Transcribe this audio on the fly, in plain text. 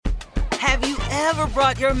Have you ever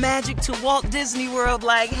brought your magic to Walt Disney World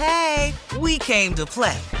like, hey, we came to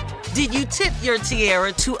play? Did you tip your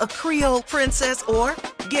tiara to a Creole princess or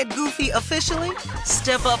get goofy officially?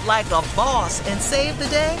 Step up like a boss and save the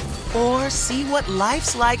day? Or see what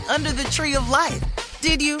life's like under the tree of life?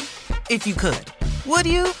 Did you? If you could. Would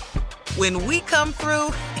you? When we come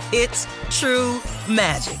through, it's true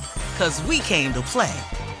magic. 'Cause we came to play.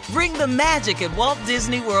 Bring the magic at Walt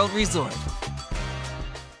Disney World Resort.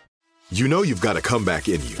 You know you've got a comeback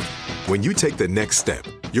in you. When you take the next step,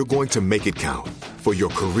 you're going to make it count. For your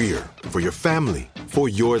career, for your family, for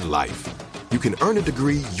your life. You can earn a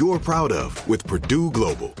degree you're proud of with Purdue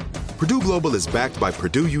Global. Purdue Global is backed by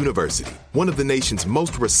Purdue University, one of the nation's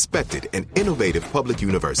most respected and innovative public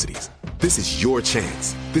universities. This is your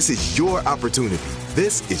chance. This is your opportunity.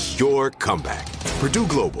 This is your comeback. Purdue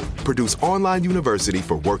Global, Purdue's online university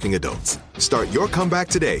for working adults. Start your comeback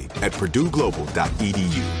today at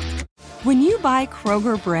purdueglobal.edu. When you buy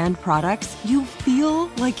Kroger brand products, you feel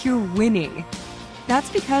like you're winning.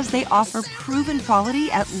 That's because they offer proven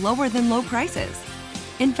quality at lower than low prices.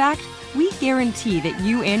 In fact, we guarantee that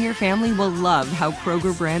you and your family will love how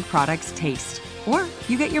Kroger brand products taste, or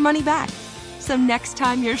you get your money back. So next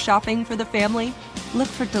time you're shopping for the family, look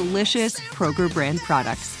for delicious Kroger brand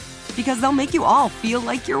products, because they'll make you all feel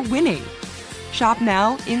like you're winning. Shop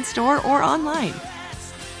now, in-store, or online.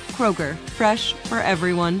 Kroger, fresh for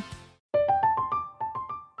everyone.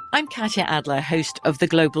 I'm Katya Adler, host of The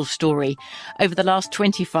Global Story. Over the last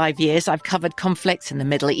 25 years, I've covered conflicts in the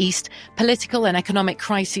Middle East, political and economic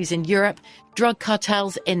crises in Europe, drug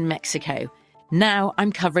cartels in Mexico. Now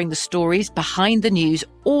I'm covering the stories behind the news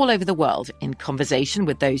all over the world in conversation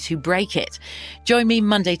with those who break it. Join me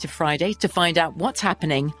Monday to Friday to find out what's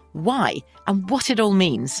happening, why, and what it all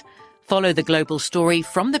means. Follow The Global Story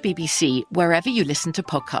from the BBC wherever you listen to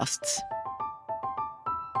podcasts.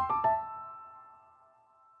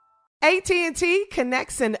 AT&T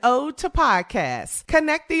connects an ode to podcasts.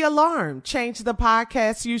 Connect the alarm. Change the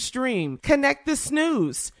podcast you stream. Connect the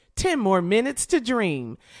snooze. 10 more minutes to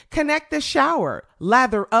dream. Connect the shower.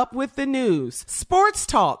 Lather up with the news. Sports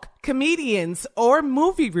talk, comedians, or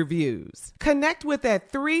movie reviews. Connect with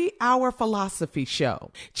that 3-hour philosophy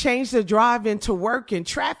show. Change the drive into work in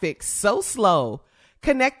traffic so slow.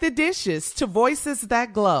 Connect the dishes to voices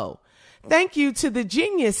that glow. Thank you to the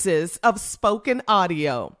geniuses of spoken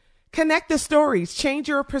audio. Connect the stories, change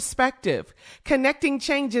your perspective. Connecting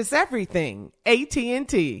changes everything.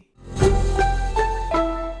 AT&T.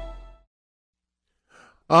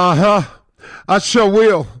 I sure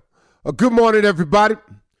will. Good morning, everybody.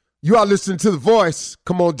 You are listening to The Voice.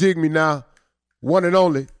 Come on, dig me now. One and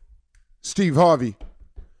only, Steve Harvey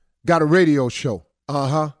got a radio show.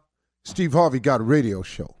 Steve Harvey got a radio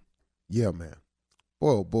show. Yeah, man.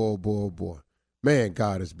 Boy. Man,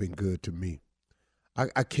 God has been good to me.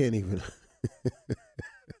 I can't even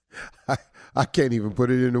I can't even put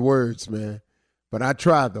it into words, man. But I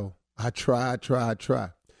try, though. I try.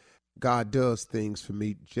 God does things for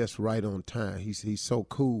me just right on time. He's so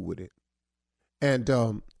cool with it. And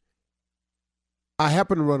I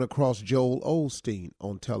happen to run across Joel Osteen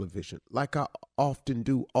on television, like I often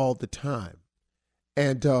do all the time.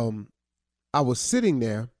 And I was sitting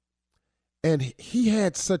there, and he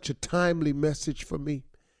had such a timely message for me.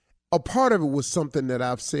 A part of it was something that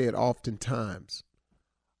I've said oftentimes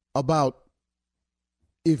about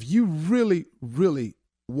if you really, really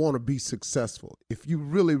want to be successful, if you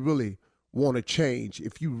really, really want to change,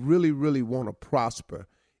 if you really, really want to prosper,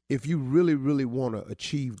 if you really, really want to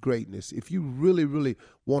achieve greatness, if you really, really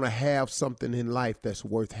want to have something in life that's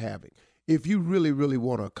worth having, if you really, really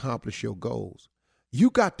want to accomplish your goals, you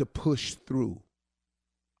got to push through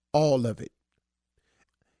all of it.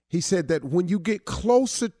 He said that when you get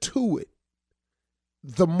closer to it,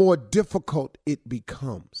 the more difficult it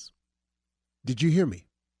becomes. Did you hear me?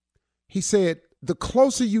 He said, the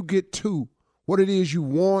closer you get to what it is you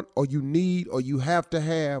want or you need or you have to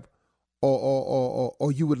have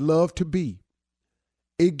or you would love to be,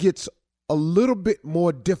 it gets a little bit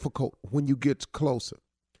more difficult when you get closer.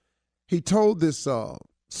 He told this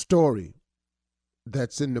story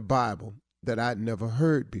that's in the Bible that I'd never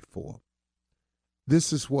heard before.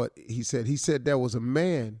 This is what he said. He said there was a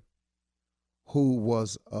man who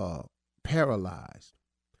was paralyzed,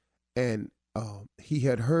 and he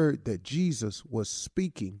had heard that Jesus was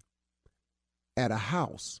speaking at a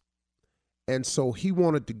house. And so he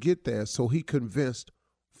wanted to get there, so he convinced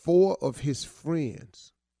 4 of his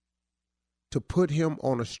friends to put him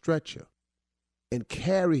on a stretcher and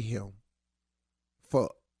carry him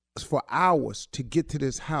for hours to get to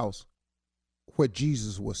this house where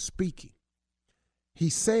Jesus was speaking. He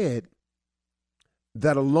said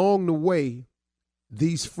that along the way,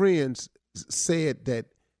 these friends said that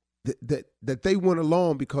they went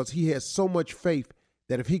along because he had so much faith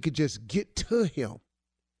that if he could just get to him,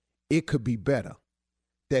 it could be better.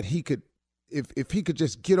 That he could, if he could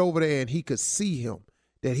just get over there and he could see him,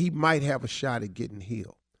 that he might have a shot at getting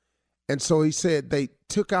healed. And so he said they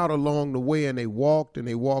took out along the way and they walked and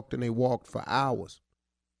they walked and they walked for hours.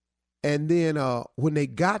 And then when they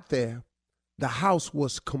got there, the house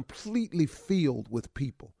was completely filled with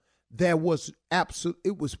people. It was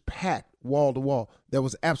packed wall to wall. There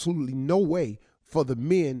was absolutely no way for the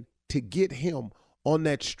men to get him on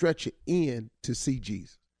that stretcher in to see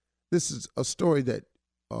Jesus. This is a story that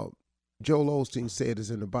Joel Osteen said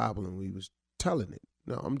is in the Bible, and we was telling it.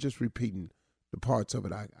 No, I'm just repeating the parts of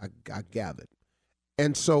it I gathered.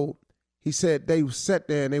 And so he said they sat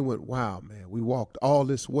there and they went, wow, man, we walked all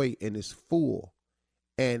this way and it's full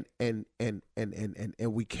and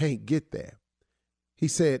we can't get there. He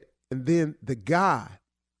said, and then the guy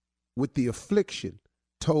with the affliction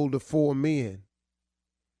told the four men,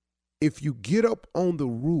 if you get up on the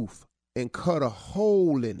roof and cut a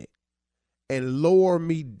hole in it and lower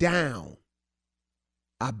me down,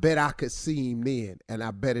 I bet I could see him then, and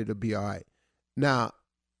I bet it'll be all right. Now,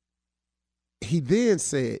 he then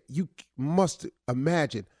said, you must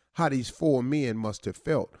imagine how these four men must have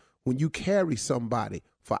felt when you carry somebody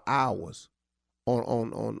for hours on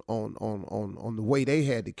the way they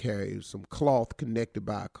had to carry some cloth connected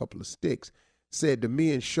by a couple of sticks. Said the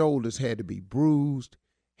men's shoulders had to be bruised,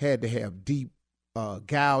 had to have deep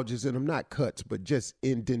gouges in them, not cuts, but just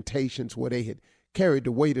indentations where they had carried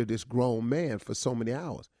the weight of this grown man for so many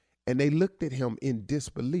hours. And they looked at him in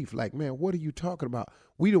disbelief, like, man, what are you talking about?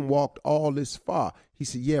 We done walked all this far. He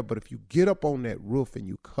said, yeah, but if you get up on that roof and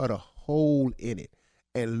you cut a hole in it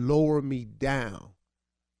and lower me down,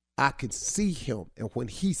 I can see him. And when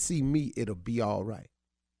he see me, it'll be all right.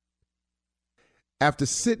 After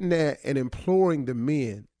sitting there and imploring the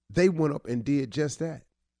men, they went up and did just that.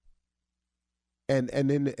 And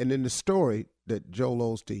in the story that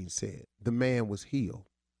Joel Osteen said, the man was healed.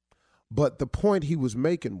 But the point he was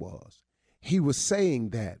making was, he was saying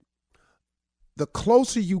that the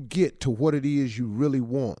closer you get to what it is you really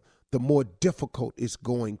want, the more difficult it's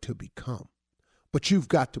going to become. But you've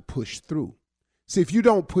got to push through. See, if you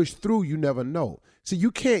don't push through, you never know. See,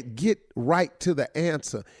 you can't get right to the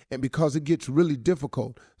answer, and because it gets really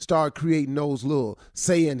difficult, start creating those little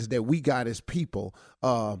sayings that we got as people.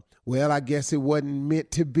 Well, I guess it wasn't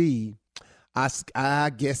meant to be.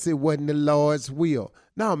 I guess it wasn't the Lord's will.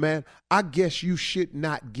 No, man, I guess you should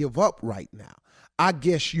not give up right now. I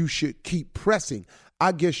guess you should keep pressing.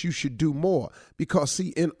 I guess you should do more. Because, see,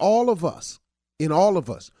 in all of us,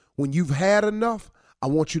 when you've had enough, I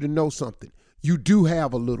want you to know something. You do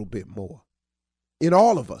have a little bit more. In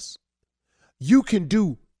all of us, you can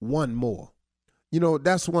do one more. You know,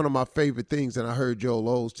 that's one of my favorite things, and I heard Joel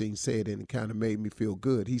Osteen say it, and it kind of made me feel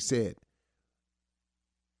good. He said,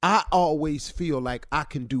 I always feel like I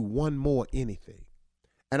can do one more anything.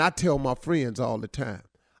 And I tell my friends all the time,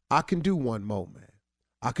 I can do one more, man.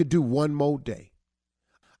 I could do one more day.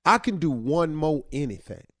 I can do one more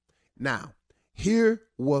anything. Now, here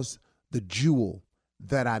was the jewel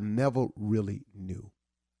that I never really knew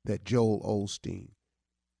that Joel Osteen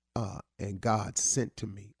and God sent to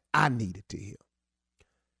me. I needed to hear.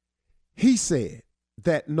 He said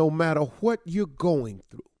that no matter what you're going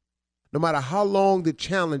through, no matter how long the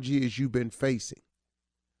challenge is you've been facing,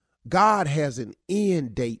 God has an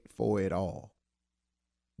end date for it all.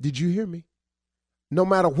 Did you hear me? No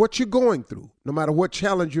matter what you're going through, no matter what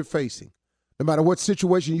challenge you're facing, no matter what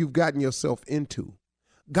situation you've gotten yourself into,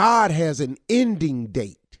 God has an ending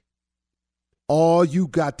date. All you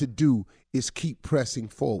got to do is keep pressing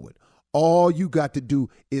forward. All you got to do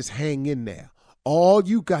is hang in there. All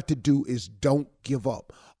you got to do is don't give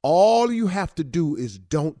up. All you have to do is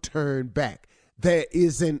don't turn back. There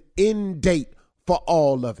is an end date for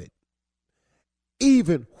all of it.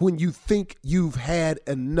 Even when you think you've had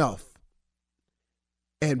enough.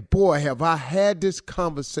 And boy, have I had this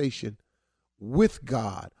conversation with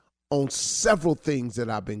God on several things that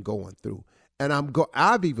I've been going through. And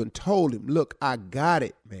I've even told him, look, I got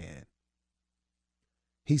it, man.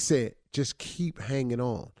 He said, just keep hanging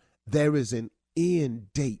on. There is an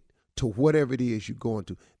end date to whatever it is you're going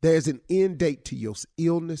through. There's an end date to your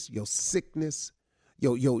illness, your sickness,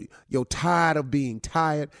 you're tired of being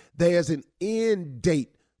tired. There's an end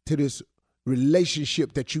date to this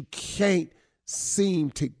relationship that you can't seem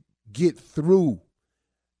to get through,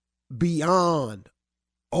 beyond,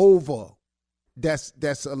 over.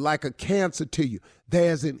 That's like a cancer to you.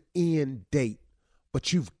 There's an end date,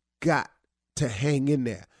 but you've got to hang in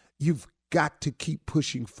there. You've got to keep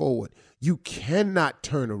pushing forward. You cannot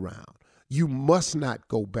turn around. You must not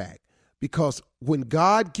go back, because when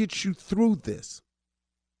God gets you through this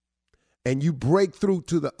and you break through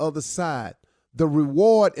to the other side, the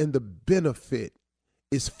reward and the benefit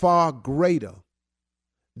is far greater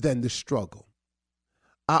than the struggle.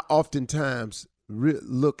 I oftentimes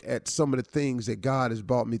look at some of the things that God has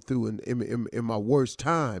brought me through in my worst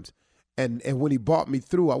times. And when he brought me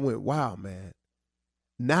through, I went, wow, man.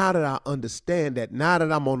 Now that I understand that, now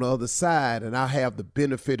that I'm on the other side and I have the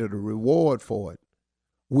benefit of the reward for it,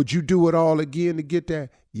 would you do it all again to get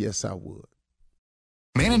there? Yes, I would.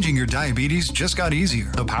 Managing your diabetes just got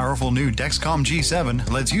easier. The powerful new Dexcom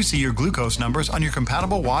G7 lets you see your glucose numbers on your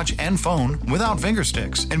compatible watch and phone without finger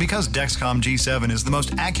sticks. And because Dexcom G7 is the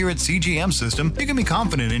most accurate CGM system, you can be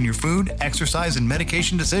confident in your food, exercise, and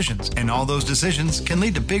medication decisions. And all those decisions can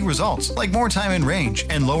lead to big results, like more time in range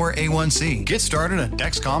and lower A1C. Get started at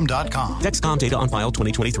Dexcom.com. Dexcom data on file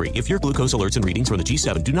 2023. If your glucose alerts and readings from the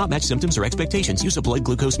G7 do not match symptoms or expectations, use a blood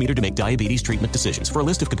glucose meter to make diabetes treatment decisions. For a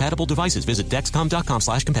list of compatible devices, visit Dexcom.com/compatibility.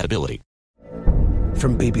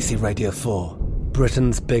 From BBC Radio 4,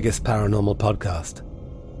 Britain's biggest paranormal podcast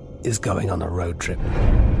is going on a road trip.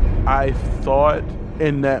 I thought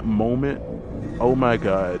in that moment, oh my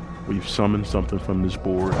God, we've summoned something from this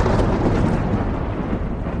board.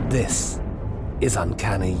 This is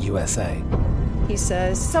Uncanny USA. He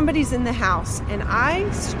says, somebody's in the house, and I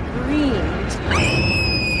screamed.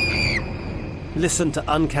 Listen to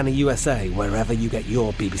Uncanny USA wherever you get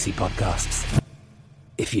your BBC podcasts,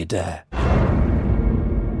 if you dare.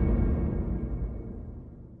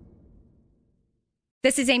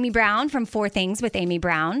 This is Amy Brown from 4 Things with Amy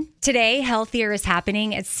Brown. Today, healthier is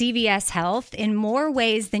happening at CVS Health in more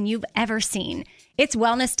ways than you've ever seen. It's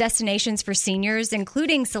wellness destinations for seniors,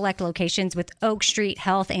 including select locations with Oak Street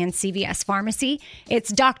Health and CVS Pharmacy.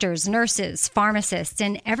 It's doctors, nurses, pharmacists,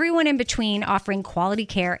 and everyone in between offering quality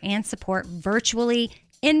care and support virtually,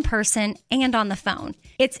 in person, and on the phone.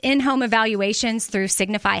 It's in-home evaluations through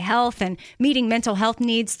Signify Health and meeting mental health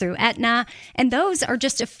needs through Aetna. And those are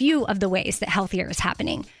just a few of the ways that healthier is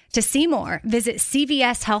happening. To see more, visit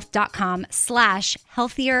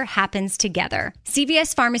cvshealth.com/healthier happens together.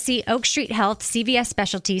 CVS Pharmacy, Oak Street Health, CVS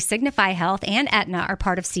Specialty, Signify Health, and Aetna are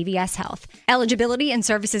part of CVS Health. Eligibility and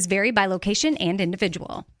services vary by location and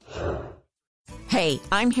individual. Hey,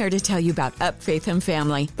 I'm here to tell you about Up Faith and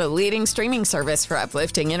Family, the leading streaming service for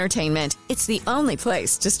uplifting entertainment. It's the only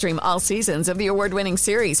place to stream all seasons of the award-winning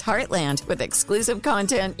series Heartland with exclusive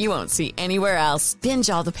content you won't see anywhere else. Binge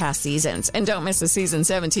all the past seasons and don't miss the season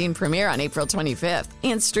 17 premiere on April 25th.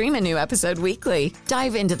 And stream a new episode weekly.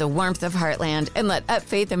 Dive into the warmth of Heartland and let Up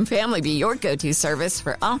Faith and Family be your go-to service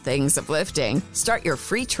for all things uplifting. Start your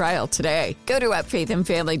free trial today. Go to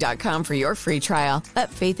upfaithandfamily.com for your free trial.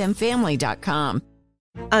 upfaithandfamily.com.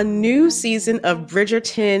 A new season of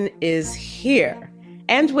Bridgerton is here.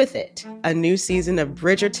 And with it, a new season of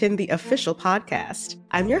Bridgerton, the official podcast.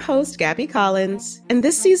 I'm your host, Gabby Collins, and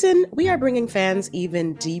this season, we are bringing fans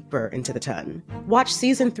even deeper into the ton. Watch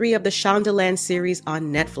season 3 of the Shondaland series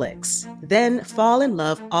on Netflix. Then fall in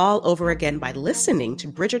love all over again by listening to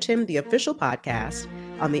Bridgerton, the official podcast,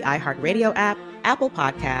 on the iHeartRadio app, Apple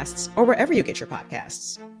Podcasts, or wherever you get your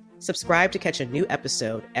podcasts. Subscribe to catch a new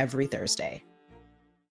episode every Thursday.